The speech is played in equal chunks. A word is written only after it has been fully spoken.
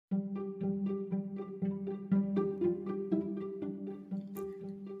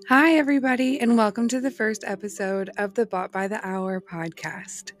Hi, everybody, and welcome to the first episode of the Bought by the Hour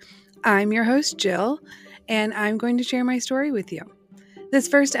podcast. I'm your host, Jill, and I'm going to share my story with you. This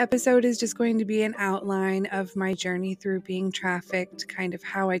first episode is just going to be an outline of my journey through being trafficked, kind of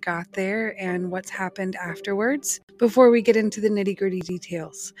how I got there, and what's happened afterwards before we get into the nitty-gritty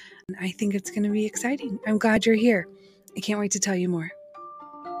details. And I think it's going to be exciting. I'm glad you're here. I can't wait to tell you more.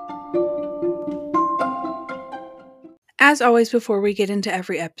 As always, before we get into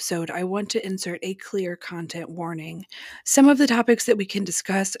every episode, I want to insert a clear content warning. Some of the topics that we can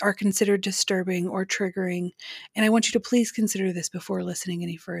discuss are considered disturbing or triggering, and I want you to please consider this before listening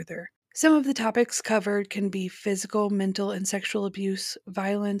any further. Some of the topics covered can be physical, mental, and sexual abuse,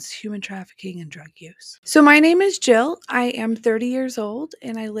 violence, human trafficking, and drug use. So my name is Jill. I am 30 years old,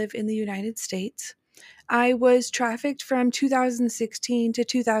 and I live in the United States. I was trafficked from 2016 to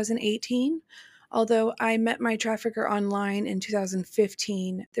 2018. Although I met my trafficker online in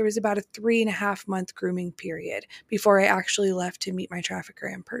 2015, there was about a 3.5 month grooming period before I actually left to meet my trafficker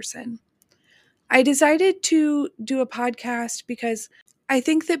in person. I decided to do a podcast because I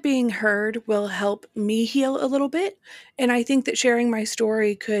think that being heard will help me heal a little bit. And I think that sharing my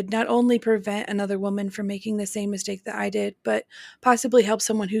story could not only prevent another woman from making the same mistake that I did, but possibly help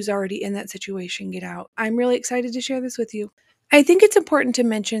someone who's already in that situation get out. I'm really excited to share this with you. I think it's important to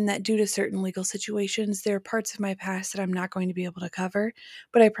mention that due to certain legal situations, there are parts of my past that I'm not going to be able to cover,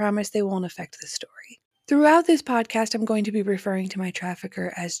 but I promise they won't affect the story. Throughout this podcast, I'm going to be referring to my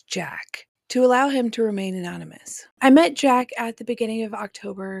trafficker as Jack, to allow him to remain anonymous. I met Jack at the beginning of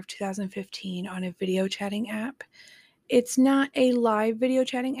October of 2015 on a video chatting app. It's not a live video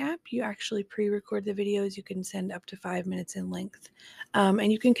chatting app. You actually pre-record the videos. You can send up to 5 minutes in length,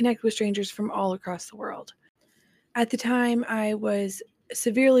 and you can connect with strangers from all across the world. At the time, I was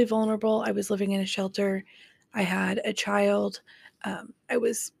severely vulnerable. I was living in a shelter. I had a child. I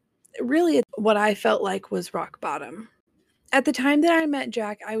was really at what I felt like was rock bottom. At the time that I met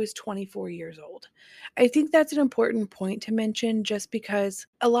Jack, I was 24 years old. I think that's an important point to mention just because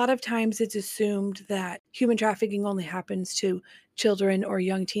a lot of times it's assumed that human trafficking only happens to children or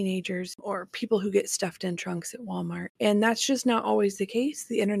young teenagers or people who get stuffed in trunks at Walmart. And that's just not always the case.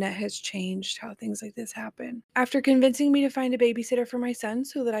 The internet has changed how things like this happen. After convincing me to find a babysitter for my son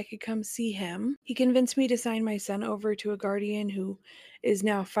so that I could come see him, he convinced me to sign my son over to a guardian who is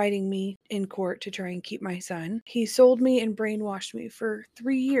now fighting me in court to try and keep my son. He sold me and brainwashed me for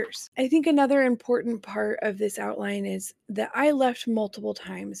 3 years. I think another important part of this outline is that I left multiple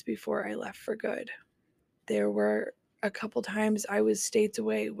times before I left for good. There were a couple times I was states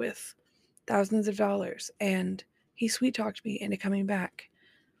away with thousands of dollars, and he sweet talked me into coming back,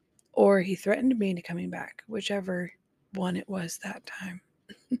 or he threatened me into coming back, whichever one it was that time.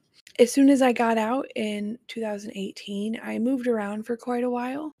 As soon as I got out in 2018, I moved around for quite a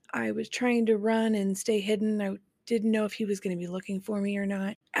while. I was trying to run and stay hidden. I didn't know if he was going to be looking for me or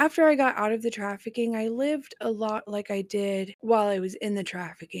not. After I got out of the trafficking, I lived a lot like I did while I was in the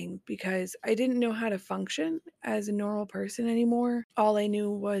trafficking because I didn't know how to function as a normal person anymore. All I knew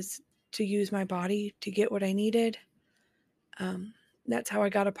was to use my body to get what I needed. That's how I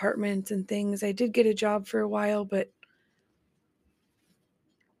got apartments and things. I did get a job for a while, but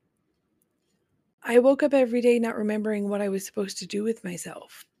I woke up every day not remembering what I was supposed to do with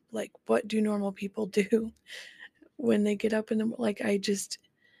myself. Like, what do normal people do when they get up in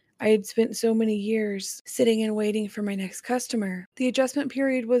the, I had spent so many years sitting and waiting for my next customer. The adjustment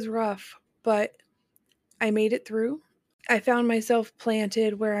period was rough, but I made it through. I found myself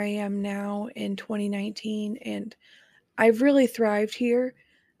planted where I am now in 2019, and I've really thrived here.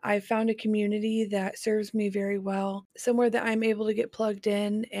 I've found a community that serves me very well, somewhere that I'm able to get plugged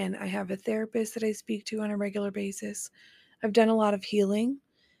in, and I have a therapist that I speak to on a regular basis. I've done a lot of healing.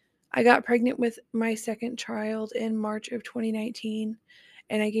 I got pregnant with my second child in March of 2019,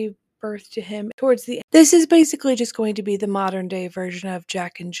 and I gave birth to him towards the end. This is basically just going to be the modern day version of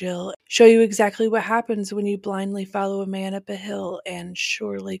Jack and Jill. Show you exactly what happens when you blindly follow a man up a hill and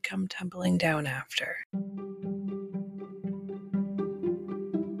surely come tumbling down after.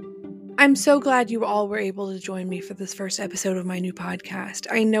 I'm so glad you all were able to join me for this first episode of my new podcast.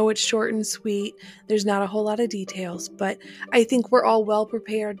 I know it's short and sweet. There's not a whole lot of details, but I think we're all well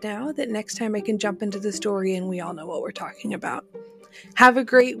prepared now that next time I can jump into the story and we all know what we're talking about. Have a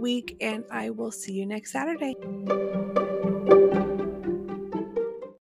great week, and I will see you next Saturday.